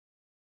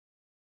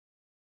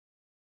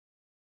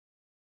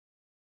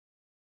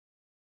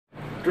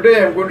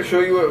Today I am going to show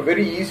you a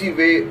very easy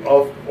way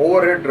of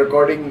overhead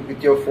recording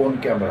with your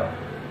phone camera.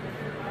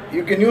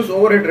 You can use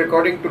overhead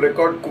recording to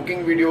record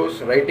cooking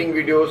videos, writing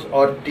videos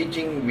or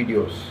teaching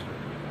videos.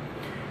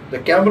 The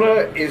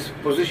camera is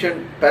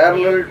positioned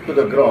parallel to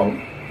the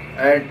ground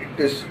and it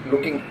is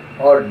looking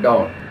or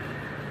down.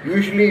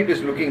 Usually it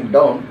is looking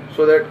down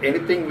so that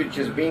anything which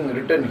is being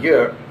written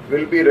here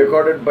will be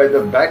recorded by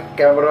the back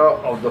camera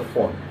of the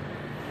phone.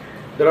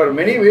 There are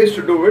many ways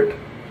to do it.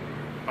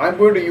 I am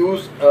going to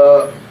use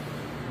a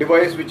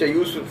device which I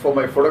use for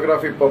my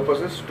photography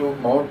purposes to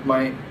mount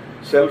my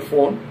cell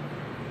phone.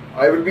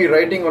 I will be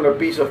writing on a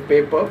piece of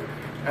paper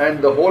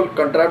and the whole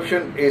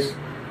contraption is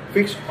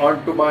fixed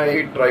onto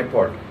my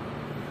tripod.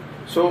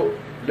 So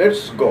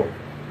let's go.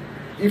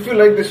 If you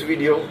like this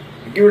video,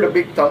 give it a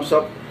big thumbs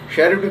up,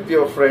 share it with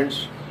your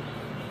friends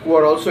who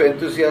are also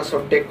enthusiasts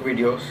of tech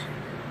videos.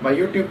 My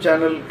YouTube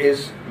channel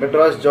is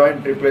Madras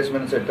Joint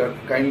Replacement Center.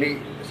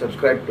 Kindly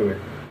subscribe to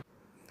it.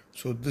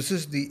 So this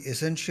is the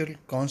essential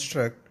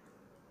construct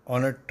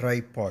on a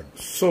tripod.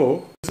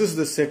 So this is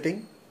the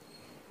setting.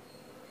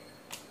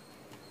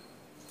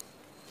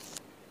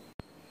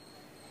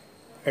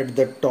 At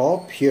the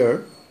top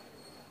here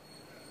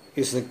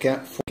is the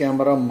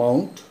camera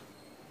mount.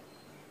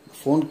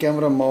 Phone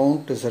camera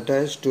mount is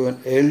attached to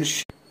an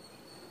L-shaped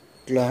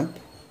clamp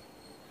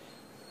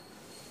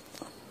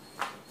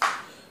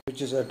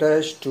which is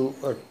attached to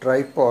a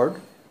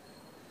tripod.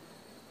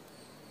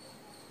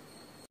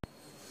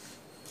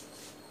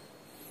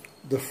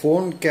 The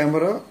phone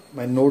camera,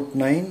 my Note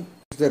 9,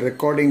 is the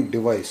recording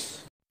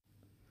device.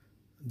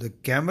 The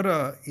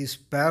camera is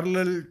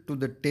parallel to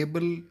the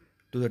table,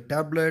 to the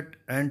tablet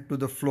and to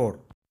the floor.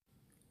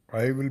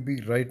 I will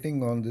be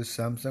writing on this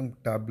Samsung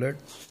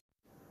tablet.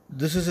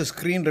 This is a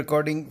screen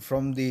recording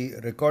from the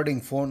recording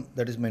phone,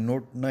 that is my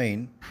Note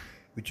 9,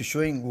 which is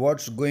showing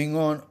what's going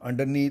on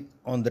underneath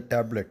on the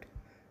tablet.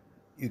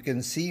 You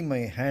can see my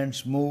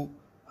hands move.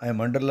 I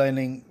am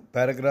underlining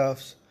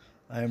paragraphs.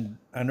 I am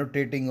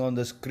annotating on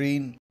the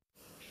screen.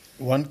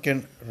 One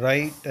can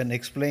write and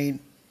explain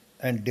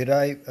and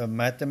derive a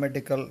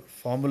mathematical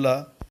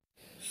formula,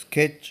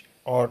 sketch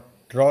or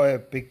draw a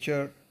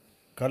picture,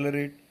 color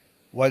it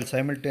while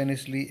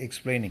simultaneously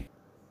explaining.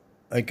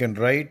 I can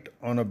write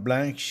on a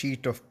blank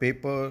sheet of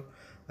paper.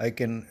 I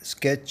can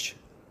sketch.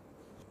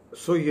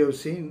 So you have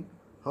seen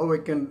how I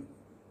can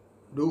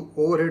do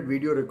overhead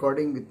video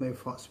recording with my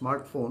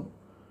smartphone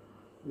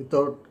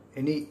without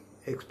any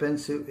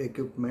expensive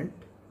equipment.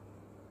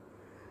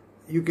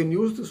 You can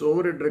use this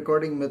overhead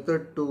recording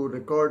method to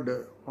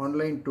record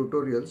online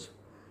tutorials.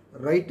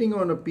 Writing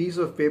on a piece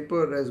of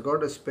paper has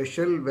got a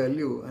special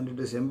value and it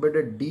is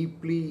embedded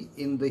deeply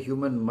in the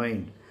human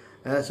mind,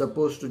 as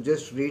opposed to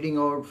just reading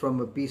out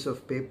from a piece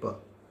of paper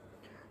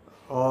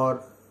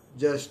or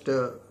just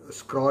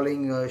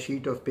scrolling a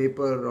sheet of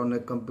paper on a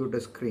computer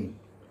screen.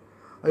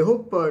 I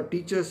hope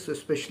teachers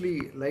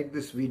especially like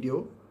this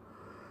video.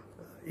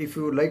 If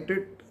you liked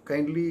it,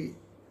 kindly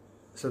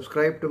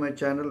subscribe to my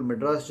channel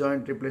Madras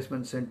Joint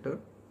Replacement Center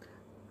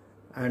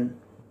and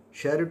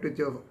share it with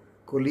your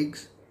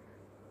colleagues.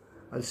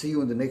 I'll see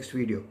you in the next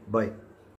video. Bye.